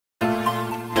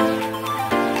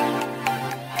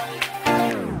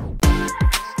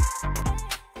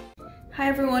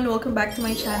everyone, welcome back to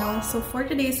my channel. So for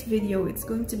today's video, it's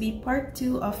going to be part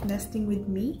 2 of nesting with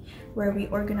me, where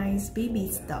we organize baby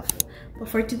stuff.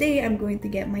 But for today, I'm going to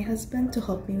get my husband to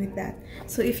help me with that.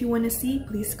 So if you want to see,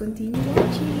 please continue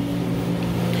watching.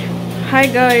 Hi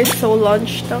guys, so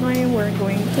lunchtime, we're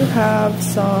going to have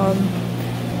some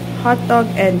hot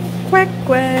dog and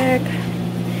kwek-kwek.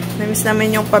 Namiss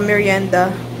namin yung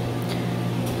pamerienda.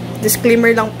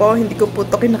 Disclaimer lang po, hindi ko po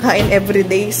ito kinakain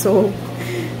everyday, so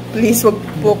please wag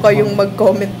po kayong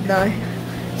mag-comment na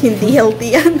hindi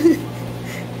healthy yan.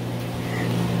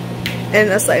 And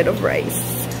a side of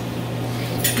rice.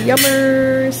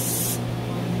 Yummers!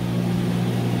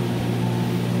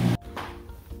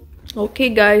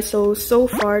 Okay guys, so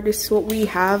far this is what we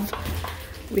have.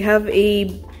 We have a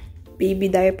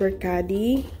baby diaper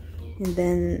caddy. And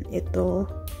then ito,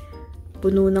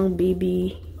 puno ng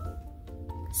baby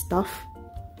stuff.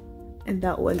 And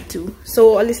that one too.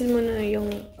 So, alisin mo na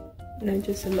yung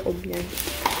nandiyan sa loob niyan.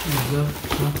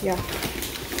 Yeah.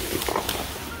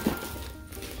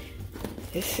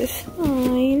 This is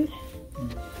mine.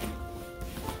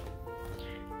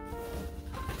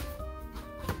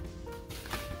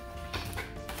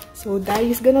 So,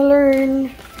 Daddy's gonna learn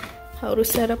how to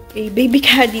set up a baby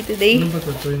caddy today. Ano ba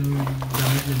ito yung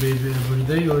gamit ni baby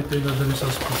everyday o ito yung dadali sa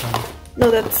hospital?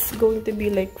 No, that's going to be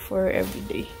like for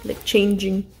everyday. Like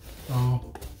changing. Oh.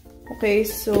 Okay,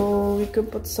 so we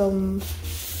could put some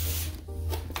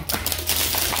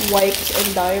wipes and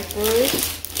diapers.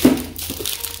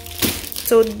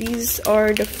 So these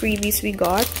are the freebies we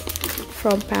got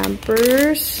from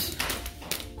Pampers,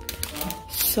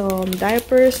 some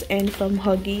diapers, and from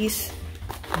Huggies.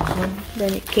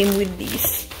 Then it came with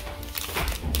these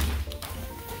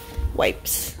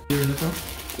wipes.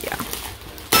 Yeah.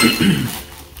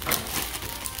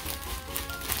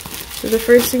 So the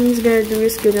first thing he's gonna do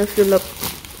is gonna fill up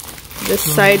the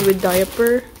side with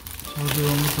diaper. So do you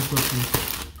want me to put this?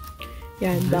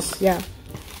 Yeah, back. Yeah.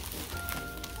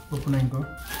 Opening ko?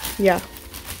 Yeah.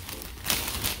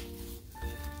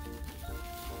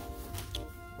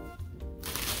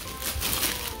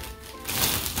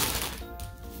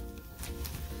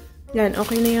 Yan,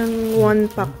 okay na yung one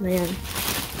pack na yan.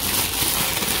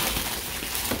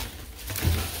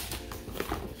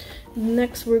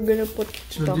 Next, we're gonna put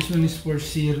so this one is for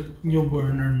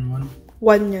newborn one.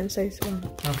 One yan, size 1.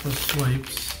 Tapos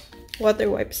wipes. Water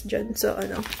wipes dyan. So,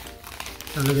 ano?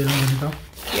 Talagay lang ganito?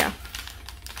 Yeah.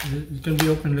 It can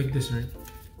be open like this, right?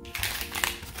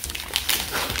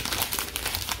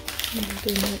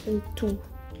 Two.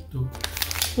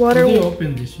 Water. When you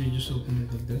open this, you just open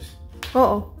it like this?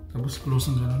 Oo. Tapos close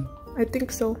ang ganun? I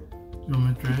think so. You want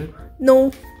me to try it?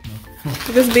 No.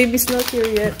 Because baby's not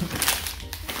here yet.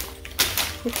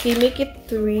 Okay, make it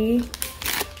 3.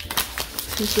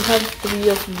 Since you have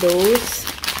 3 of those.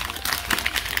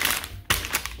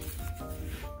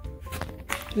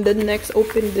 And then next,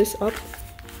 open this up.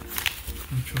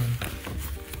 Which one?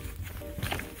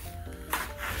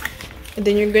 And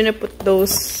then you're gonna put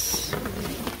those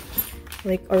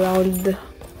like around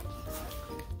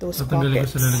those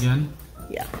pockets.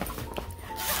 Yeah.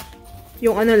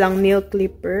 Yung ano lang, nail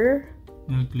clipper.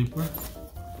 Nail clipper?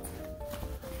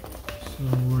 So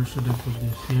where should I put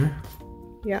this? Here?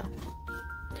 Yeah.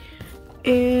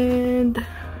 And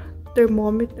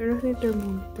thermometer. Ano yung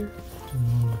thermometer?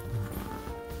 Thermometer.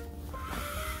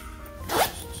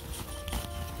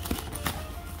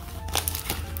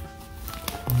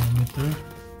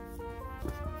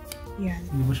 Yan.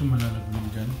 Hindi ba siya malalagyan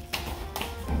dyan?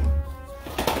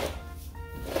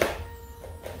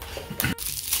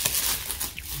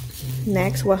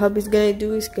 Next, what hubby's gonna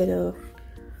do is gonna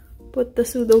put the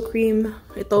pseudo cream.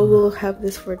 It all will have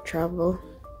this for travel.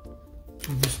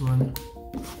 So this one.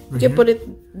 Right, you can put it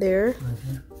there. Right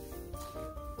here.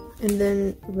 And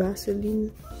then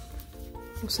Vaseline.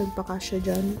 Saan pa kasya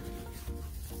dyan?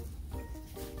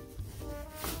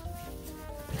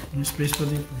 May space pa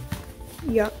dito.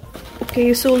 Yeah.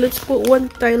 Okay, so let's put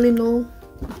one Tylenol.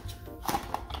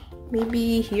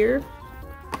 Maybe here.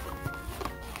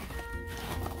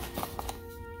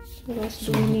 What else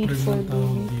do we need for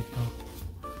baby?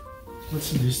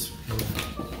 What's this for?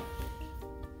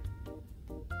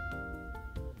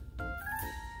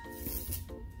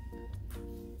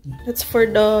 That's for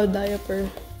the diaper.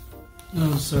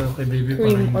 No, so kay baby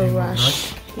cream para or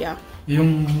rash. Yeah.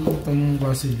 Yung itong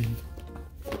Vaseline.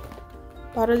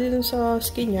 Para din sa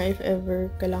skin niya if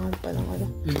ever kailangan pa ng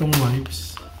ano. Itong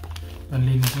wipes.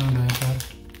 Panlinis ng diaper.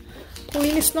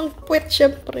 Panlinis ng puwet,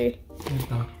 syempre.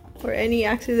 Ito. For any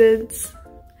accidents.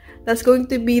 That's going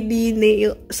to be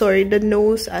the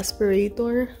nose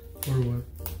aspirator. For what?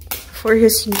 For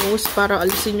his nose, para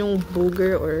alisin yung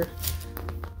booger or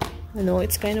Ano,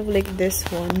 it's kind of like this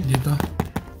one. Dito?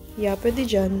 Yeah, pwede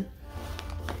dyan.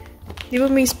 Di ba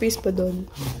may space pa doon?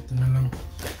 Dito na lang.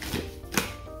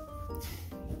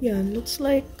 Yan, looks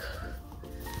like...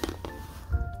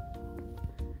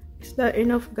 Is that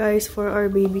enough, guys, for our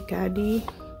baby caddy?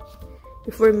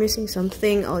 If we're missing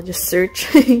something, I'll just search.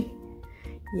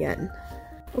 Yan.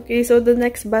 Okay, so the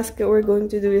next basket we're going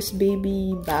to do is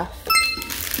baby bath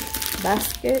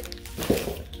basket.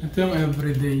 Ito yung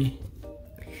everyday.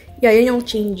 Yeah, yun yung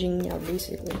changing niya,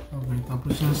 basically. Okay,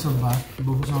 tapos yung sa bath.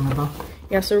 Bubuksan na to?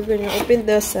 Yeah, so we're gonna open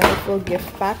the sample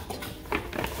gift pack.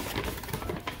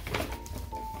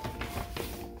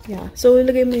 Yeah, so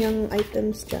ilagay mo yung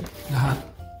items dyan. Lahat?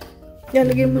 Yeah,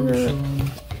 lagay mo na. Lotion.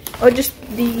 Oh, just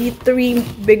the 3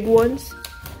 big ones.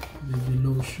 Baby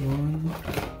lotion.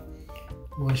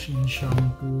 Wash and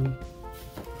shampoo.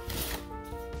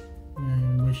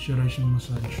 And moisturizing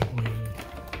massage oil.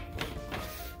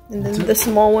 And then the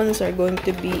small ones are going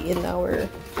to be in our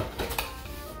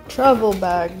travel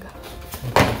bag.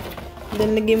 Okay.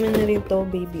 Then lagay mo na rito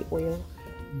baby oil.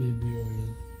 Baby oil.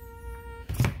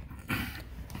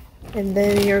 And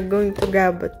then you're going to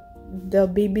grab the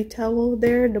baby towel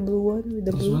there, the blue one with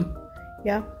the This blue. one?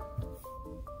 Yeah.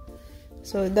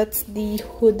 So that's the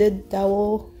hooded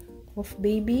towel of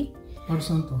baby. Para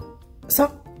saan to?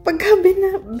 So pagka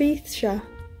bina-bathe siya.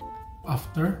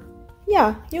 After?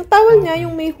 Yeah, yung towel niya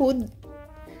yung may hood.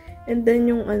 And then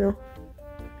yung ano,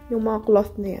 yung mga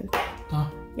cloth na yan. Ito?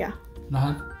 Yeah.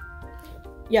 Lahat?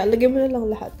 Yeah, lagay mo na lang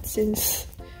lahat since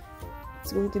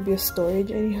it's going to be a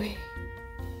storage anyway.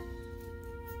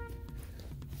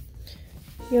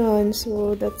 Yan,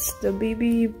 so that's the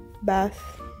baby bath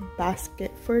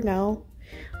basket for now.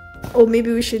 Oh,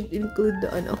 maybe we should include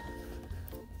the ano,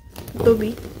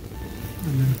 Toby,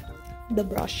 the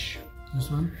brush. This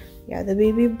one? Yeah, the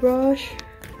baby brush.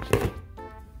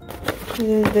 And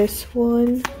then this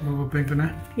one. Mag-open ko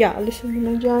na? Yeah, alisin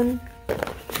mo na dyan.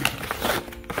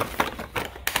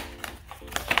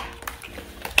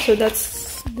 So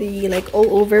that's the like all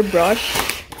over brush.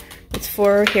 It's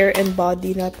for hair and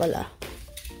body na pala.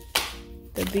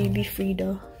 The baby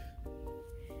Frida.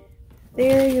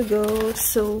 There you go.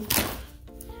 So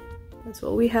that's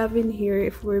what we have in here.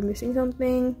 If we're missing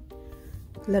something,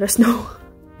 let us know.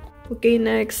 Okay,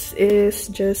 next is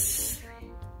just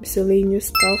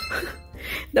miscellaneous stuff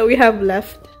that we have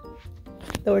left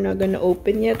that we're not gonna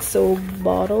open yet. So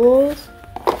bottles.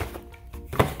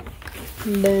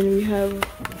 And then we have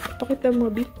pakita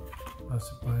mo, B.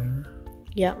 Pacifier.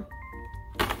 Yeah.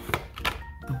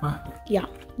 Ito pa? Yeah.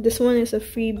 This one is a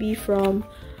freebie from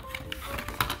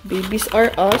Babies R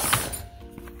Us.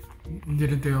 Hindi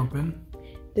rin tayo open?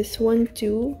 This one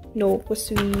too. No,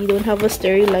 because we don't have a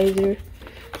sterilizer.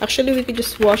 Actually, we could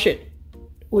just wash it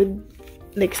with,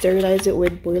 like, sterilize it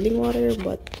with boiling water,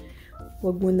 but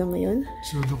wag muna ngayon.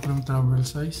 Pseudo cream travel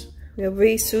size? We have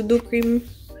a pseudo cream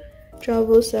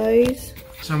travel size.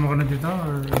 Kasama ko na dito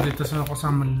or dito sa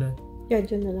kasama nila? Yeah,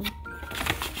 dyan na lang.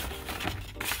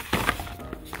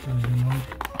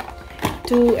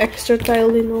 2 extra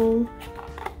Tylenol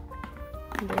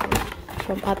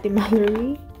from Ate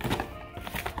Mallory.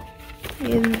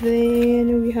 And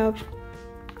then we have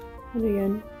ano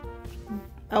yan?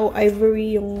 Oh,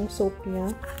 Ivory yung soap niya.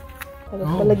 Tapos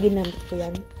pala ginamit ko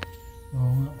yan.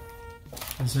 Oo nga.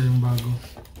 Kasi yung bago.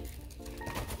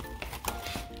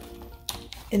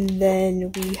 And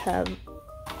then we have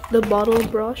the bottle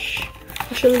brush.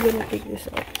 Actually, we're gonna take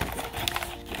this out.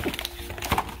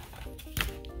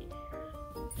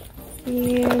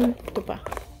 And ito pa.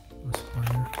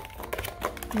 Pacifier.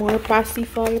 More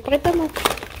pacifier. Pakita mo.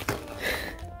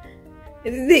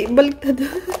 Hindi, baliktad.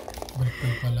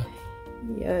 Baliktad pala.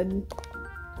 Yan.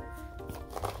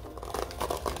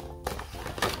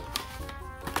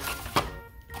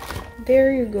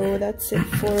 There you go. That's it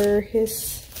for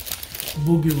his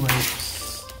Boogie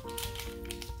wipes.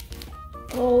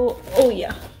 Oh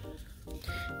yeah.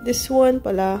 This one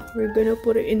pala, we're gonna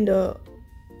put it in the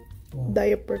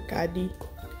diaper caddy.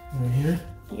 Right here?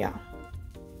 Yeah.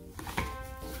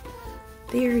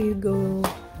 There you go.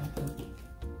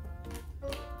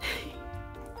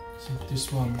 So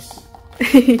this one's.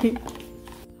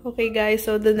 Okay guys,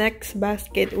 so the next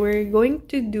basket we're going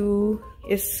to do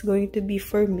is going to be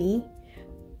for me.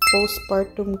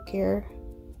 Postpartum care.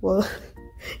 Well,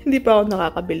 hindi pa ako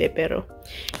nakakabili pero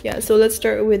yeah, so let's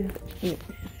start with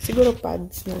siguro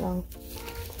pads na lang.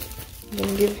 Then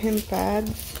give him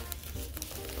pads.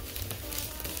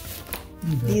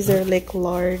 These are like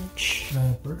large.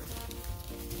 Diaper.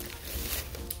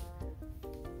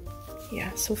 Yeah,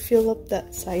 so fill up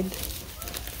that side.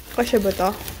 Kasya ba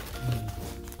to?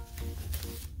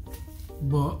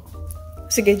 Bo.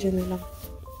 Sige, dyan na lang.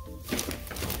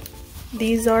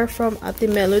 These are from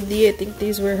Ate Melody. I think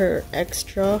these were her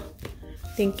extra.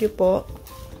 Thank you po.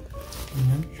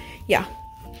 Yeah.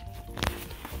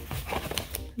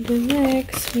 The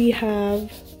next we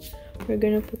have, we're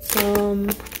gonna put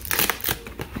some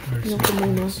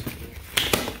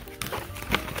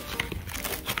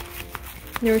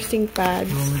nursing pads.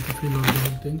 You want me to fill out the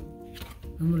whole thing?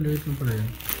 I'm late na pala yan.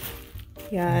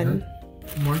 Yan.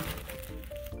 More?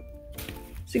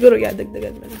 Siguro, yeah,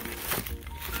 dagdagan mo na.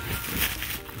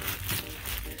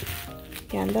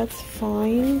 Yan, that's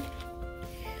fine.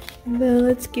 And then,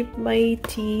 let's keep my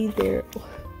tea there.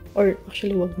 Or,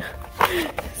 actually, wag na.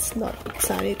 It's not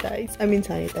sanitized. I mean,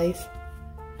 sanitized.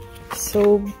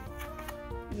 So,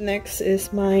 next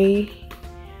is my...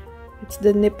 It's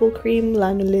the nipple cream,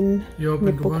 lanolin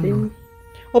nipple cream.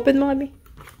 Open mo kami.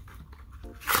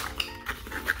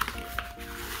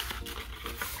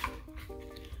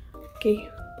 Okay,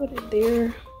 put it there.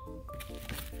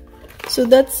 So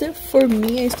that's it for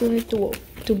me. I still need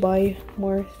to buy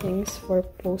more things for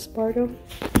postpartum.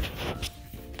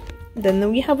 Then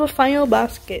we have a final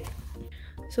basket.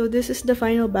 So this is the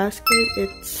final basket.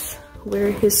 It's where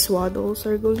his swaddles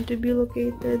are going to be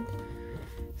located.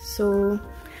 So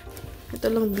ito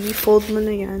lang, fold mo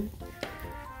na yan.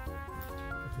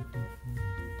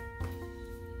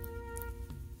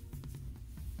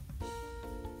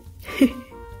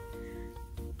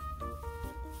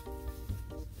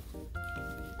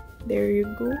 There you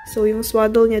go. So, yung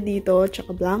swaddle niya dito,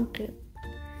 tsaka blanket.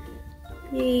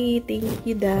 Yay! Thank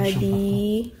you,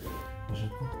 Daddy.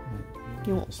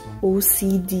 Yung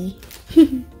OCD.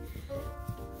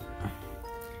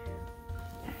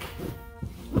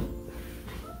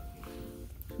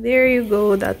 There you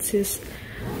go. That's his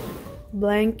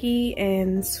blankie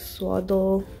and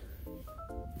swaddle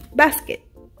basket.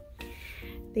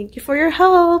 Thank you for your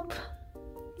help.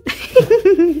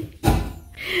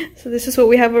 So this is what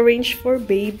we have arranged for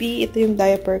baby. Ito yung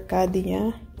diaper caddy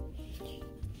niya.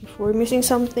 If we're missing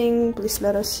something, please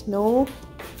let us know.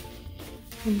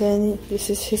 And then this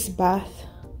is his bath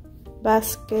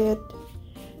basket.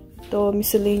 Ito,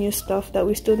 miscellaneous stuff that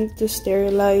we still need to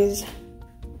sterilize.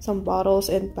 Some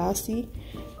bottles and passy.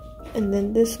 And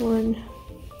then this one,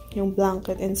 yung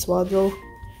blanket and swaddle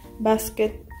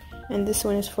basket. And this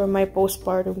one is for my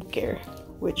postpartum care,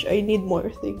 which I need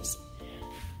more things.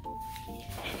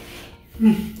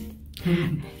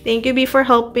 Thank you, B, for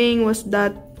helping. Was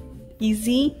that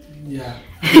easy? Yeah.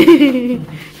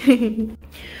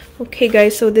 Okay,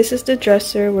 guys, so this is the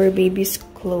dresser where baby's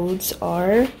clothes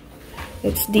are.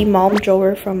 It's the mom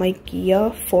drawer from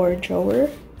IKEA, 4 drawer.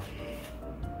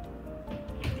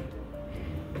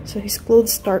 So his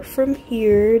clothes start from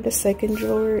here. The second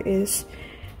drawer is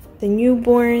the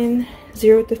newborn,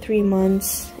 0 to 3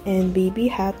 months, and baby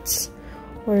hats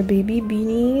or baby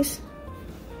beanies.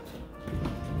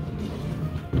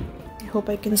 I hope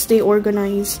I can stay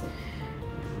organized.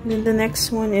 And then the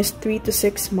next one is 3 to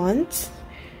 6 months,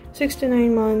 6 to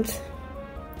 9 months,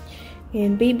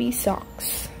 and baby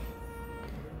socks.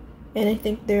 And I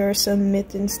think there are some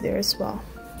mittens there as well.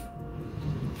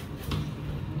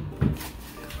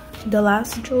 The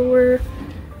last drawer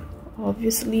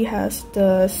obviously has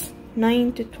the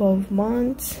 9 to 12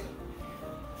 months,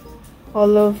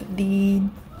 all of the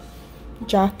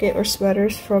jacket or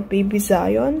sweaters from baby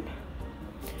Zion,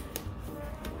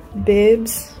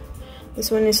 bibs. This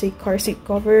one is a car seat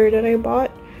cover that I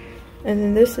bought, and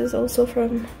then this is also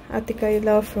from Ate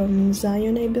Kayla from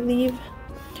Zion, I believe.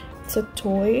 It's a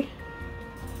toy.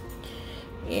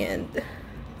 And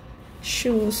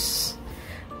shoes,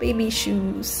 baby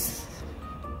shoes.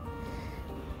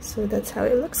 So that's how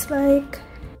it looks like.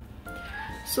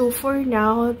 So for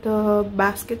now, the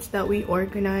baskets that we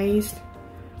organized,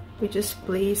 we just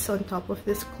place on top of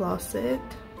this closet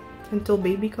until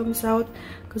baby comes out,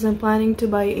 because I'm planning to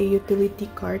buy a utility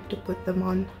cart to put them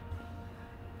on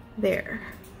there.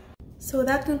 So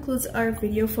that concludes our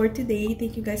video for today.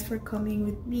 Thank you guys for coming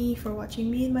with me, for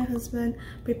watching me and my husband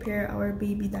prepare our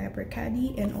baby diaper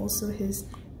caddy and also his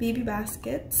baby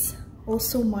baskets,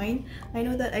 also mine. I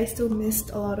know that I still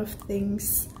missed a lot of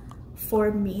things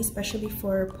for me, especially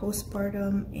for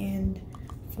postpartum and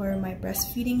for my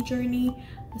breastfeeding journey,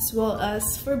 as well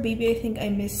as for baby. I think I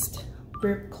missed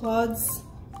burp cloths.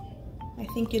 I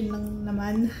think yun lang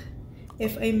naman.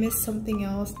 If I missed something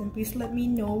else, then please let me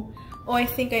know. Oh, I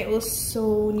think I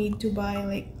also need to buy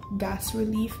like gas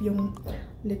relief, yung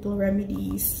Little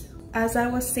Remedies. As I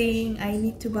was saying, I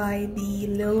need to buy the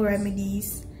Little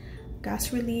Remedies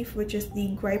gas relief, which is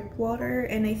the gripe water,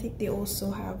 and I think they also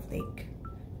have like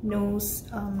nose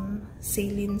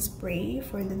saline spray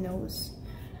for the nose.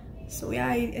 So yeah,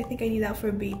 I think I need that for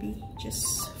a baby,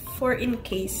 just for in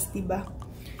case, diba?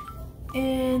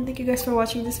 And thank you guys for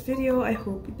watching this video. I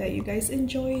hope that you guys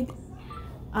enjoyed.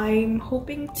 I'm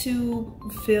hoping to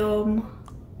film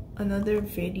another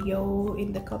video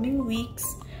in the coming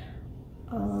weeks,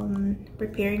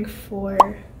 preparing for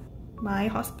my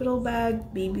hospital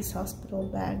bag, baby's hospital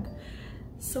bag.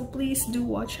 So please do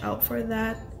watch out for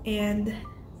that. And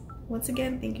once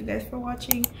again, thank you guys for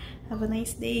watching. Have a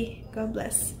nice day. God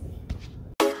bless.